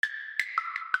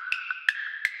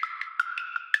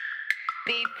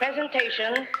The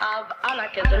presentation of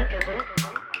anarchism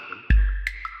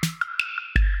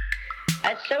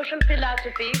as social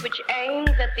philosophy which aims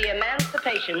at the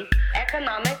emancipation,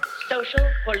 economic, social,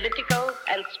 political,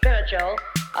 and spiritual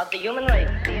of the human race.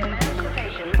 The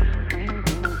emancipation.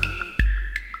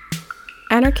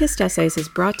 Anarchist Essays is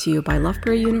brought to you by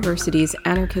Loughborough University's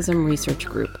Anarchism Research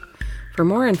Group. For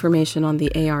more information on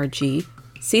the ARG,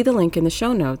 see the link in the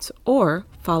show notes or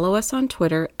follow us on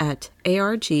Twitter at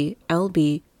ARGLBORO.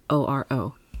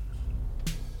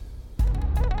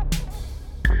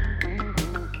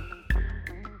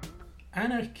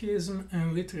 Anarchism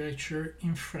and Literature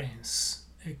in France,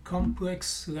 a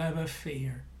Complex Love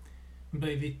Affair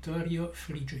by Vittorio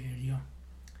Frigerio.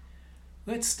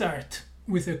 Let's start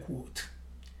with a quote.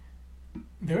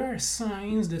 There are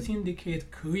signs that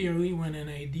indicate clearly when an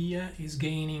idea is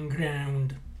gaining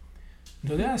ground.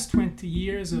 The last 20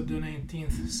 years of the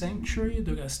 19th century,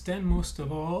 the last 10 most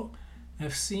of all,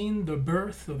 have seen the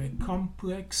birth of a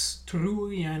complex,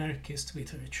 truly anarchist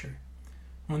literature.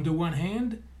 On the one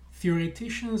hand,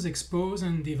 theoreticians expose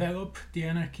and develop the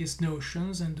anarchist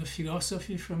notions and the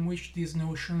philosophy from which these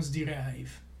notions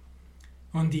derive.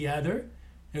 On the other,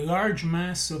 a large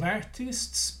mass of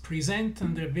artists present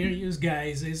under various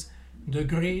guises the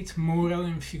great moral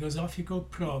and philosophical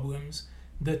problems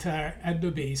that are at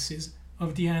the basis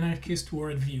of the anarchist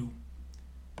worldview.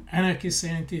 Anarchist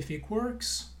scientific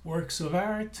works, works of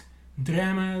art,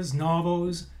 dramas,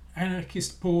 novels,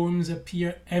 anarchist poems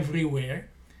appear everywhere,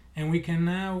 and we can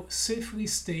now safely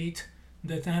state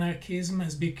that anarchism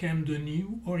has become the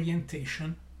new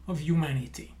orientation of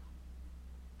humanity.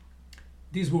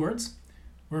 These words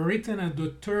were written at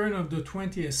the turn of the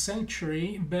 20th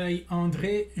century by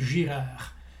André Girard,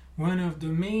 one of the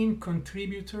main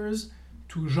contributors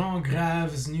to Jean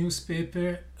Grave's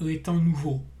newspaper Les Temps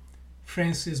Nouveaux,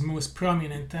 France's most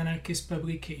prominent anarchist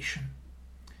publication.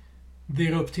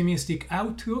 Their optimistic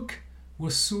outlook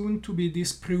was soon to be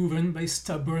disproven by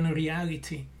stubborn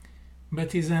reality,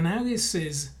 but his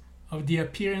analysis of the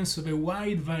appearance of a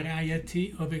wide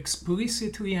variety of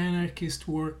explicitly anarchist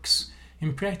works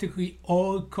in practically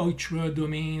all cultural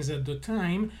domains at the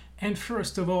time, and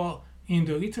first of all in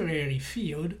the literary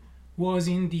field, was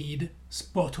indeed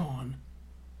spot on.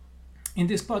 In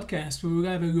this podcast, we will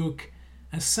have a look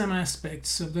at some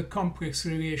aspects of the complex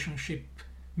relationship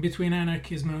between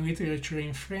anarchism and literature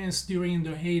in France during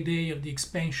the heyday of the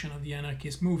expansion of the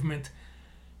anarchist movement.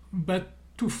 But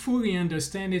to fully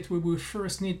understand it, we will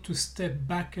first need to step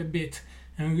back a bit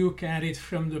and look at it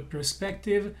from the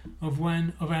perspective of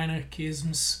one of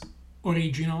anarchism's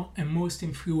original and most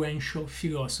influential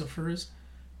philosophers,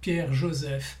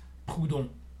 Pierre-Joseph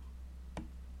Proudhon.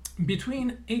 Between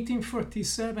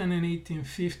 1847 and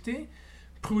 1850,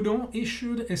 Proudhon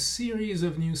issued a series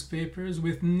of newspapers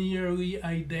with nearly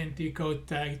identical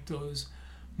titles,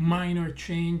 minor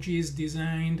changes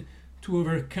designed to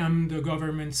overcome the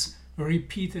government's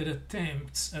repeated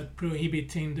attempts at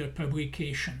prohibiting their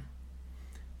publication.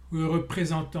 Le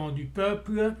représentant du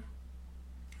peuple,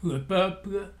 le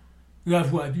peuple, la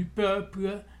voix du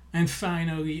peuple, and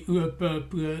finally Le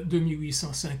Peuple de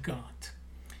 1850.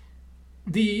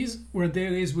 These were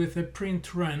dailies with a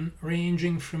print run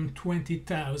ranging from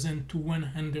 20,000 to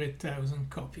 100,000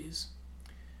 copies.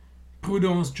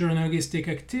 Proudhon's journalistic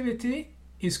activity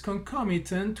is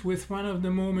concomitant with one of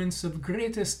the moments of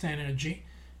greatest energy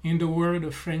in the world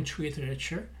of French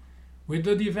literature, with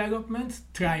the development,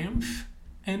 triumph,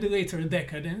 and later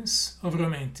decadence of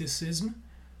Romanticism,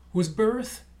 whose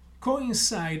birth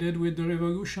coincided with the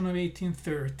Revolution of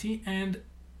 1830 and,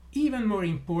 even more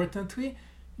importantly,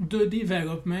 the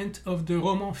development of the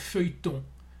roman feuilleton,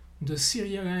 the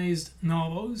serialized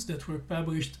novels that were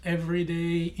published every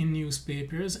day in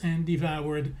newspapers and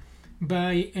devoured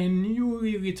by a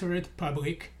newly literate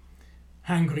public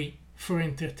hungry for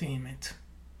entertainment.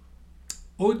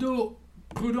 Although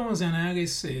Proudhon's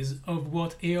analysis of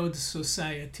what ailed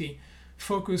society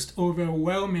focused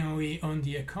overwhelmingly on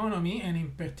the economy and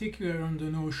in particular on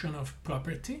the notion of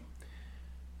property,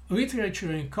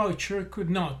 literature and culture could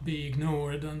not be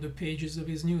ignored on the pages of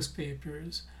his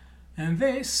newspapers, and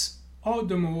this all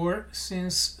the more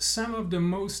since some of the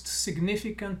most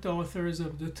significant authors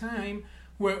of the time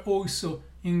were also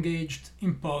engaged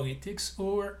in politics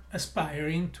or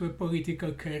aspiring to a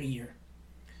political career.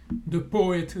 The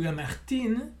poet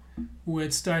Lamartine, who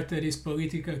had started his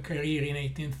political career in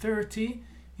 1830,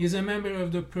 is a member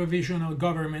of the provisional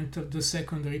government of the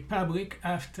Second Republic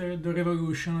after the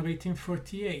Revolution of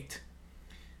 1848.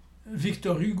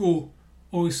 Victor Hugo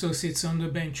also sits on the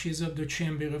benches of the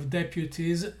Chamber of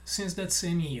Deputies since that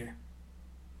same year.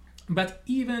 But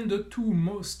even the two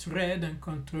most read and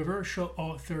controversial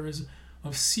authors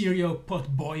of serial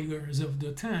potboilers of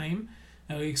the time,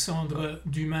 Alexandre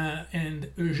Dumas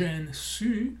and Eugène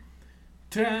Sue,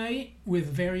 try with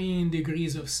varying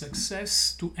degrees of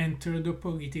success to enter the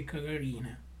political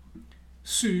arena.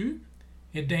 Sue,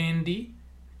 a dandy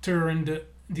turned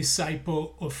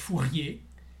disciple of Fourier,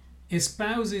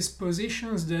 espouses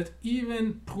positions that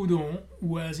even Proudhon,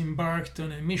 who has embarked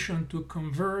on a mission to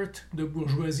convert the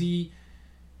bourgeoisie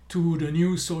to the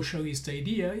new socialist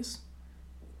ideas,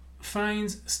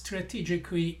 finds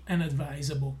strategically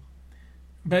unadvisable.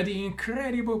 But the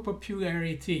incredible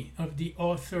popularity of the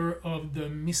author of The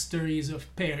Mysteries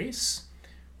of Paris,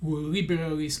 who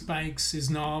liberally spikes his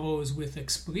novels with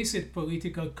explicit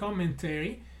political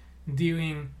commentary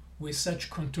dealing with such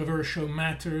controversial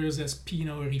matters as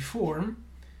penal reform,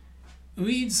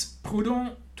 leads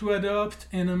Proudhon to adopt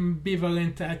an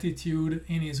ambivalent attitude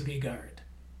in his regard.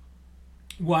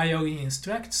 While he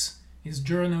instructs his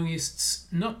journalists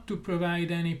not to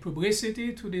provide any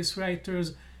publicity to this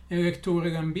writer's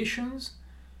electoral ambitions,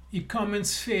 he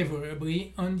comments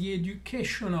favorably on the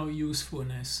educational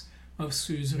usefulness of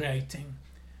Sue's writing.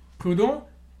 Proudhon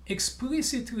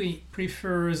explicitly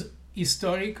prefers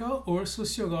historical or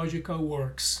sociological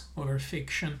works over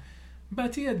fiction,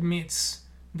 but he admits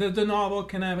that the novel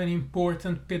can have an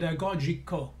important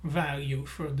pedagogical value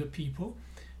for the people,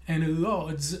 and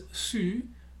lauds Sue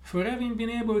for having been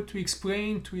able to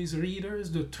explain to his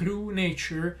readers the true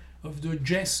nature of the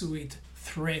Jesuit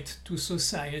threat to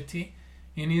society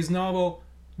in his novel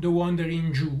The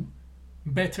Wandering Jew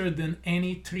better than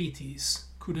any treatise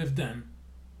could have done.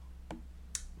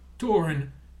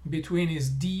 Torn between his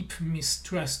deep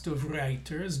mistrust of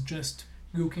writers just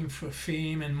looking for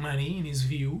fame and money in his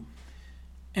view,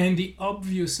 and the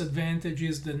obvious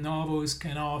advantages that novels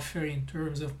can offer in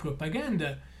terms of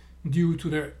propaganda due to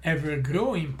their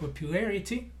ever-growing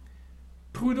popularity,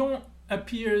 Proudhon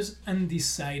appears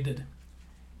undecided.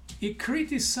 He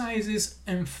criticizes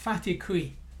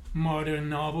emphatically modern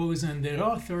novels and their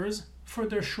authors for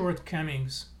their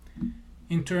shortcomings,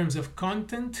 in terms of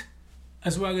content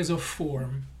as well as of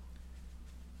form.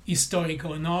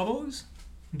 Historical novels,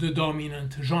 the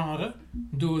dominant genre,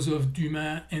 those of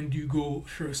Dumas and Hugo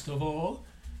first of all,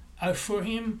 are for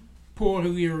him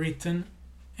poorly written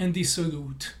and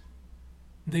dissolute.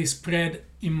 They spread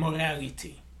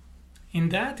immorality. In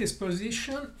that, his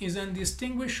position is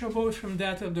undistinguishable from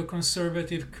that of the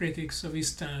conservative critics of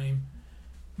his time.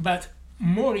 But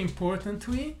more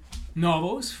importantly,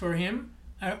 novels for him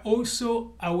are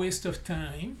also a waste of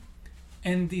time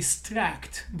and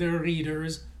distract their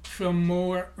readers from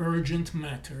more urgent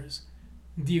matters,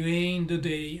 delaying the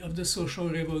day of the social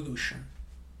revolution.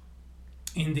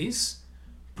 In this,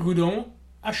 Proudhon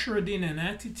ushered in an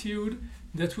attitude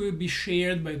that will be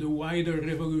shared by the wider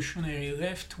revolutionary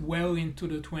left well into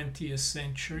the 20th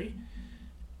century,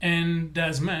 and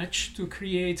does much to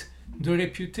create the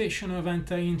reputation of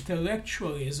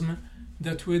anti-intellectualism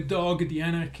that will dog the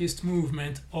anarchist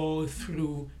movement all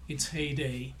through its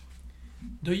heyday.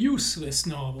 The useless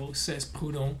novel, says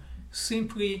Proudhon,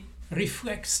 simply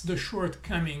reflects the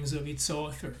shortcomings of its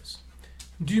authors.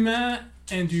 Dumas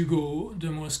and Hugo,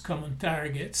 the most common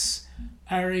targets,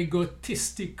 are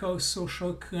egotistical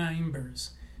social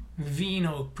climbers,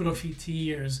 venal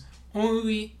profiteers,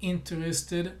 only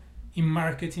interested in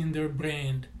marketing their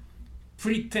brand,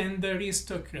 pretend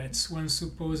aristocrats, one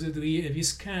supposedly a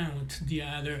viscount, the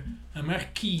other a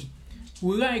marquis,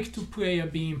 who like to play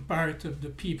at being part of the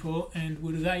people and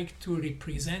would like to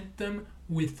represent them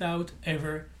without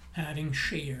ever having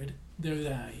shared their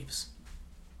lives.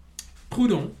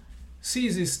 Proudhon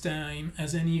sees his time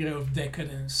as an era of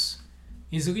decadence.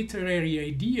 His literary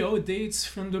ideal dates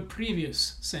from the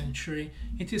previous century.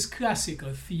 It is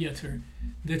classical theatre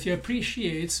that he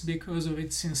appreciates because of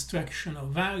its instructional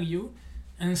value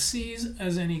and sees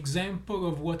as an example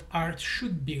of what art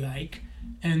should be like,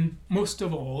 and most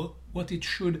of all, what it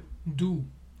should do.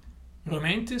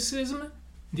 Romanticism,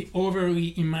 the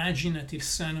overly imaginative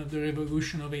son of the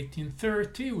Revolution of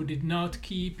 1830, who did not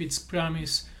keep its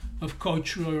promise of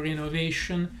cultural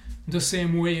renovation the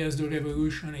same way as the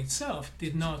revolution itself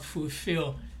did not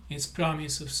fulfill its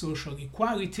promise of social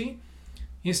equality,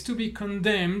 is to be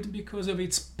condemned because of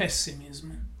its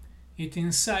pessimism. It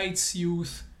incites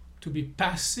youth to be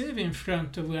passive in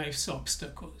front of life's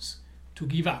obstacles, to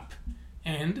give up,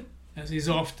 and, as is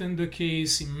often the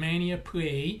case in many a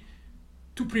play,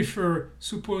 to prefer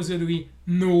supposedly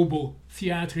noble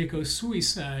theatrical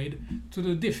suicide to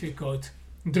the difficult,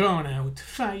 drawn-out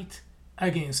fight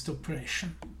against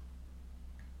oppression.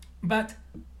 But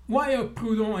while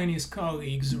Proudhon and his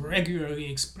colleagues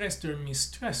regularly expressed their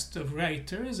mistrust of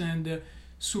writers and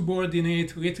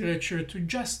subordinate literature to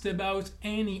just about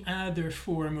any other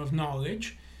form of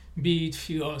knowledge, be it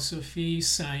philosophy,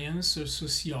 science, or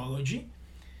sociology.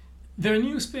 Their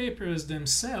newspapers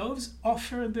themselves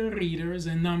offer their readers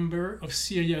a number of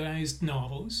serialized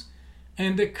novels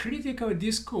and a critical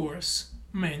discourse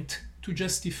meant to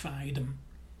justify them.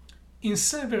 In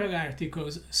several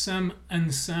articles, some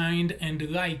unsigned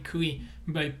and likely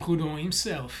by Proudhon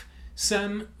himself,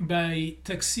 some by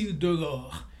Taxil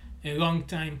Delors, a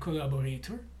longtime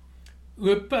collaborator,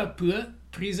 Le Peuple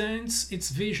presents its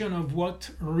vision of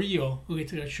what real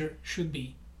literature should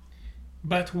be.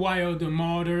 But while the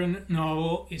modern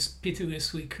novel is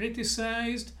pitilessly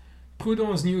criticized,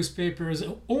 Proudhon's newspaper's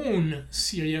own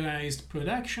serialized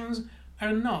productions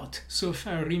are not so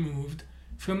far removed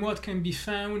from what can be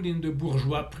found in the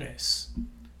bourgeois press,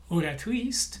 or at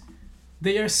least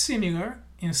they are similar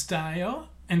in style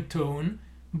and tone,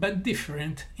 but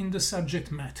different in the subject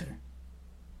matter.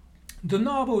 The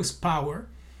novel's power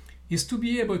is to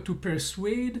be able to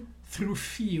persuade through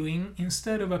feeling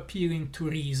instead of appealing to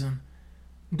reason.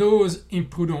 Those in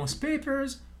Proudhon's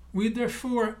papers will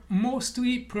therefore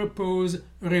mostly propose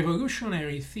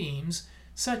revolutionary themes,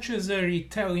 such as a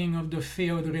retelling of the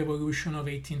failed revolution of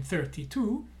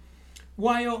 1832,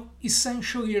 while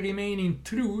essentially remaining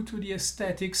true to the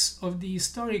aesthetics of the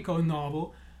historical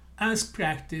novel as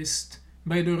practiced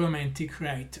by the Romantic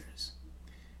writers.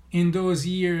 In those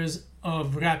years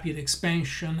of rapid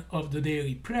expansion of the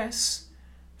daily press,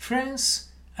 France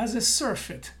has a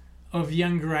surfeit of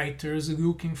young writers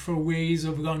looking for ways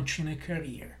of launching a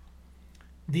career.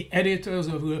 The editors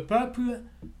of Le Peuple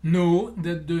know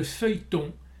that the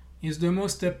feuilleton is the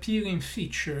most appealing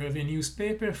feature of a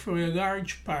newspaper for a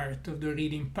large part of the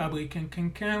reading public and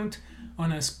can count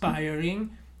on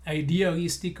aspiring,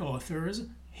 idealistic authors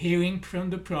hailing from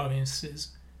the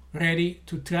provinces, ready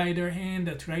to try their hand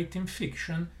at writing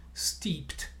fiction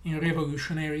steeped in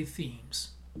revolutionary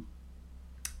themes.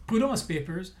 Proudhon's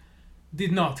papers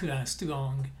did not last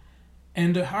long,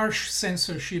 and the harsh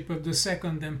censorship of the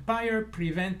Second Empire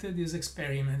prevented his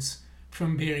experiments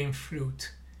from bearing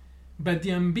fruit. But the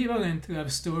ambivalent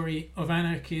love story of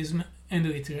anarchism and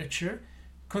literature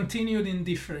continued in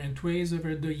different ways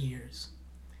over the years.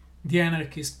 The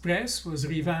anarchist press was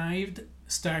revived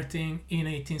starting in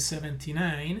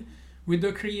 1879 with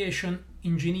the creation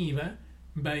in Geneva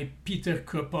by Peter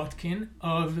Kropotkin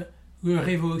of Le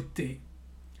Révolté.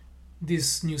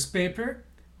 This newspaper,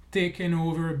 taken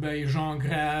over by Jean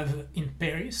Grave in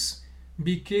Paris,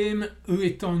 became Le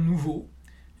Temps Nouveau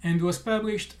and was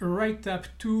published right up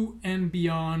to and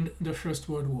beyond the First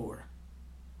World War.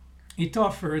 It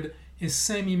offered a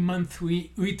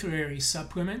semi-monthly literary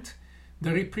supplement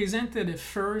that represented a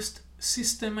first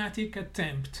systematic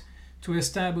attempt to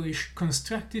establish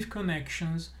constructive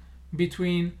connections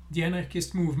between the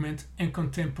anarchist movement and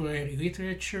contemporary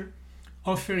literature,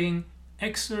 offering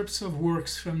excerpts of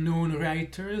works from known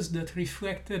writers that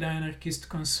reflected anarchist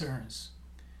concerns.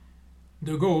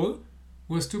 The goal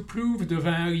was to prove the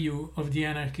value of the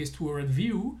anarchist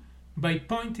worldview by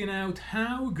pointing out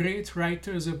how great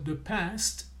writers of the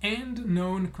past and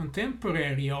known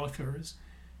contemporary authors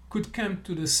could come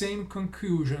to the same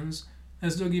conclusions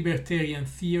as the libertarian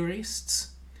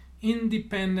theorists,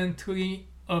 independently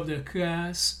of their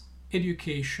class,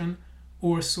 education,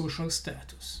 or social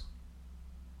status.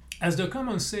 As the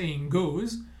common saying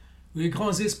goes, les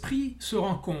grands esprits se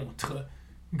rencontrent,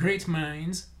 great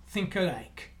minds think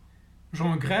alike.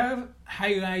 Jean Grave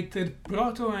highlighted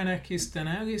proto-anarchist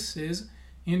analysis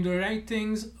in the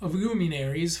writings of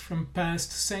luminaries from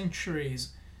past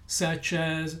centuries, such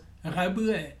as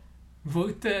Rabelais,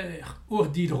 Voltaire, or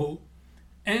Diderot,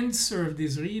 and served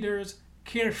his readers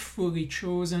carefully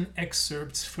chosen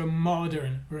excerpts from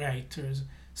modern writers,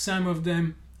 some of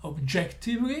them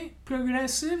objectively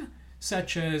progressive,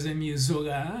 such as Émile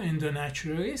Zola and the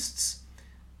Naturalists,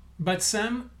 but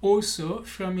some also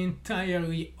from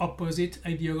entirely opposite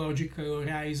ideological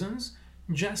horizons,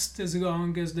 just as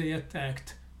long as they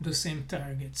attacked the same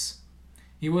targets.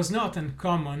 It was not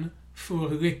uncommon for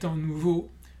Le Temps Nouveau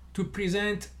to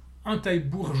present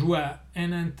anti-bourgeois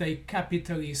and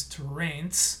anti-capitalist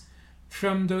rants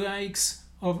from the likes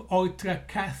of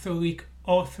ultra-Catholic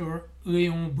author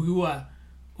Léon Blois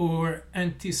or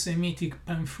anti-Semitic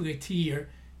pamphleteer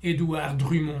Édouard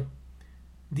Drummond.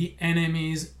 The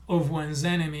enemies of one's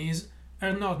enemies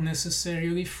are not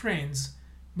necessarily friends,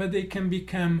 but they can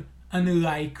become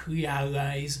unlikely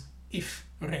allies if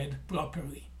read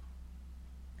properly.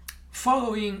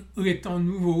 Following Le Temps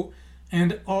Nouveau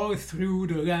and all through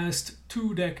the last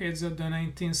 2 decades of the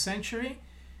 19th century,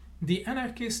 the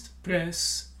anarchist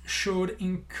press showed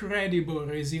incredible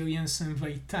resilience and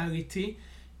vitality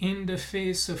in the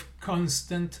face of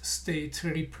constant state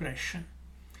repression.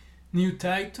 New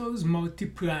titles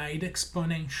multiplied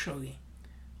exponentially.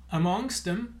 Amongst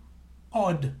them,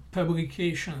 odd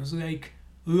publications like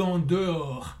L'En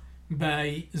dehors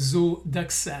by Zo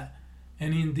Daxa,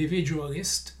 an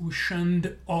individualist who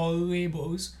shunned all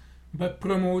labels but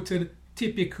promoted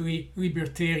typically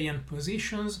libertarian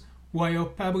positions while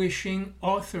publishing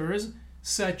authors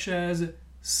such as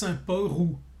Saint-Paul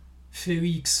Roux,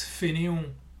 Félix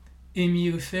Fénéon,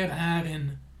 Émile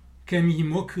Verhaeren, Camille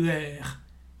Mauclair,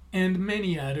 and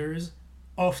many others,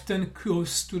 often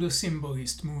close to the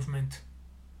symbolist movement.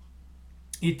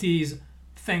 It is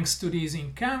thanks to these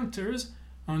encounters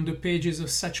on the pages of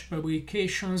such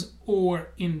publications or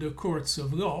in the courts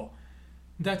of law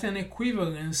that an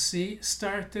equivalency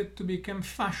started to become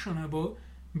fashionable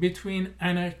between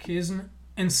anarchism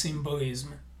and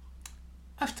symbolism.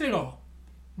 After all,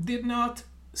 did not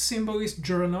symbolist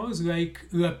journals like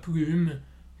La Plume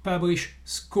publish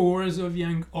scores of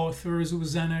young authors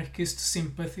whose anarchist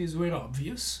sympathies were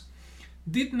obvious?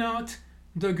 Did not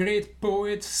the great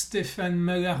poet Stéphane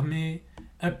Mallarmé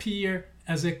appear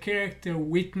as a character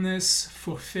witness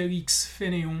for Félix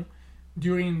Fénéon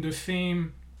during the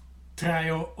famed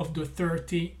Trial of the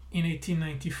 30 in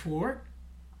 1894,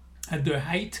 at the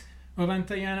height of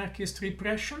anti-anarchist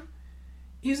repression?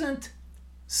 Isn't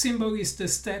symbolist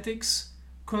aesthetics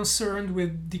concerned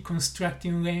with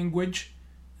deconstructing language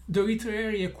the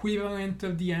literary equivalent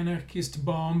of the anarchist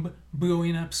bomb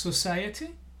blowing up society?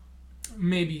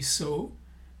 Maybe so,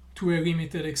 to a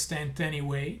limited extent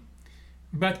anyway,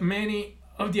 but many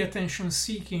of the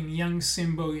attention-seeking young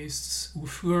symbolists who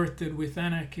flirted with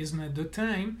anarchism at the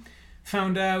time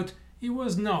found out it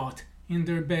was not in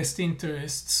their best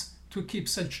interests to keep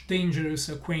such dangerous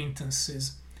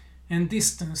acquaintances and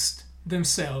distanced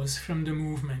themselves from the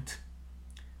movement.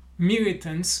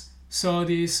 Militants saw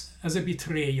this as a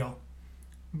betrayal,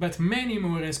 but many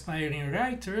more aspiring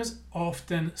writers,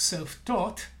 often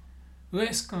self-taught,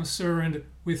 less concerned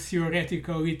with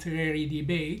theoretical literary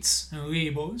debates and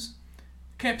labels,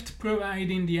 kept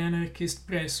providing the anarchist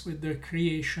press with their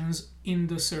creations in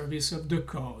the service of the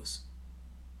cause.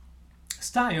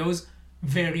 Styles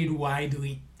varied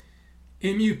widely.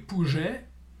 Émile Pouget,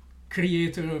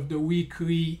 creator of the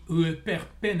weekly Le Père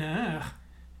Peinard,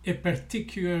 a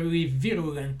particularly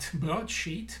virulent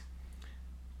broadsheet,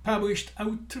 published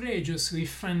outrageously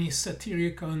funny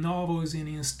satirical novels in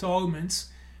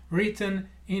installments written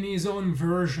in his own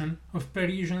version of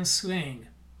Parisian slang.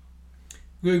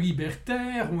 Le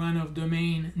Libertaire, one of the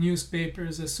main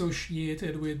newspapers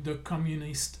associated with the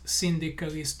communist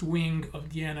syndicalist wing of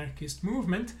the anarchist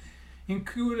movement,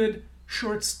 included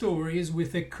short stories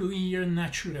with a clear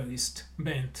naturalist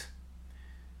bent.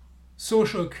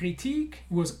 Social critique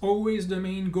was always the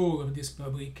main goal of these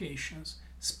publications.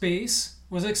 Space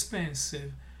was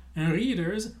expensive, and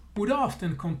readers would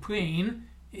often complain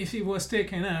if it was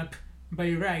taken up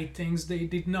by writings they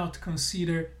did not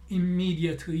consider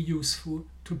immediately useful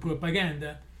to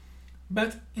propaganda.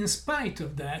 But in spite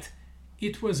of that,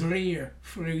 it was rare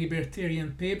for a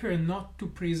libertarian paper not to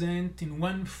present in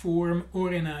one form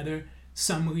or another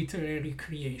some literary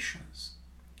creations.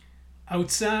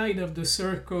 Outside of the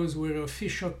circles where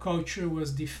official culture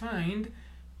was defined,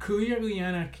 clearly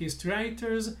anarchist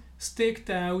writers staked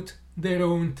out their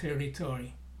own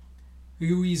territory.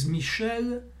 Louise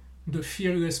Michel, the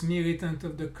fearless militant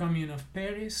of the Commune of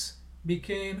Paris,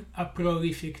 became a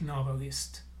prolific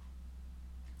novelist.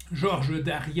 Georges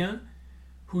Darien,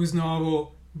 whose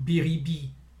novel Biribi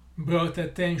brought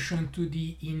attention to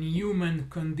the inhuman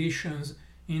conditions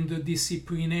in the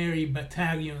disciplinary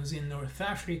battalions in North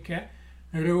Africa,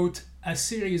 wrote a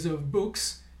series of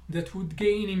books that would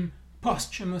gain him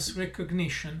posthumous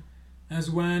recognition as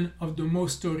one of the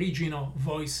most original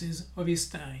voices of his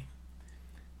time.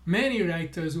 Many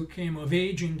writers who came of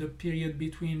age in the period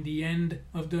between the end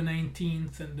of the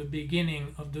 19th and the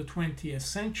beginning of the 20th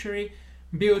century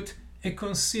built a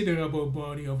considerable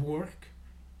body of work,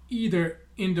 either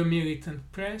in the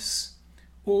militant press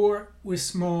or with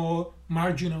small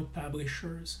marginal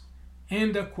publishers,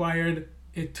 and acquired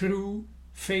a true,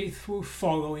 faithful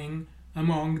following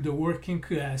among the working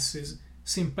classes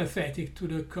sympathetic to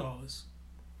the cause.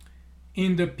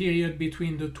 In the period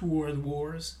between the two world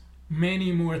wars,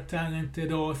 many more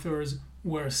talented authors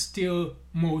were still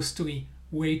mostly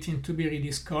waiting to be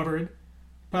rediscovered,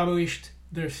 published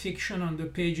their fiction on the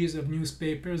pages of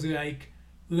newspapers like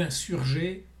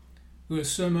L'Insurgé, Le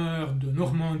Semeur de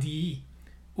Normandie,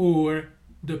 or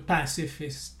The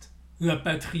Pacifist, La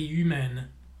Patrie Humaine.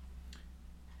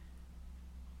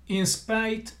 In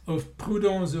spite of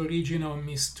Proudhon's original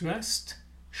mistrust,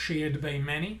 shared by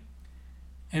many,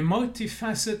 a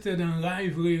multifaceted and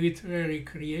lively literary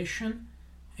creation,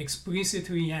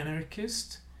 explicitly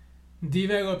anarchist,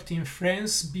 developed in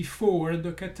France before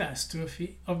the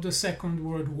catastrophe of the Second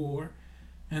World War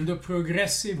and the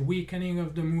progressive weakening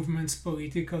of the movement's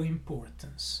political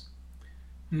importance.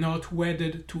 Not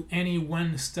wedded to any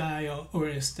one style or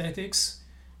aesthetics,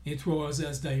 it was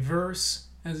as diverse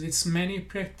as its many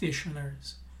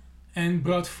practitioners and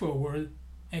brought forward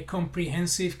a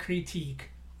comprehensive critique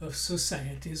of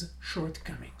society's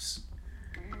shortcomings.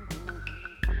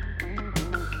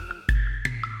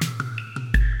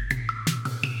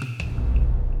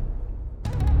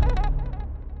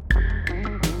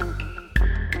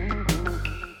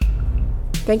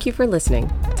 Thank you for listening.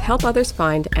 To help others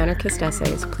find Anarchist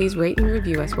Essays, please rate and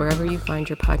review us wherever you find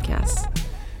your podcasts.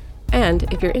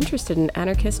 And if you're interested in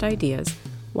anarchist ideas,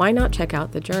 why not check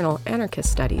out the journal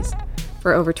Anarchist Studies?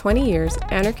 For over 20 years,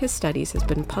 Anarchist Studies has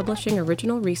been publishing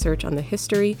original research on the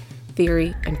history,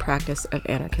 theory, and practice of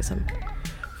anarchism.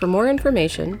 For more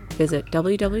information, visit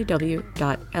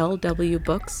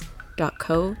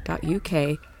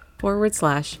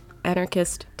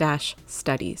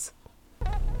www.lwbooks.co.uk/anarchist-studies.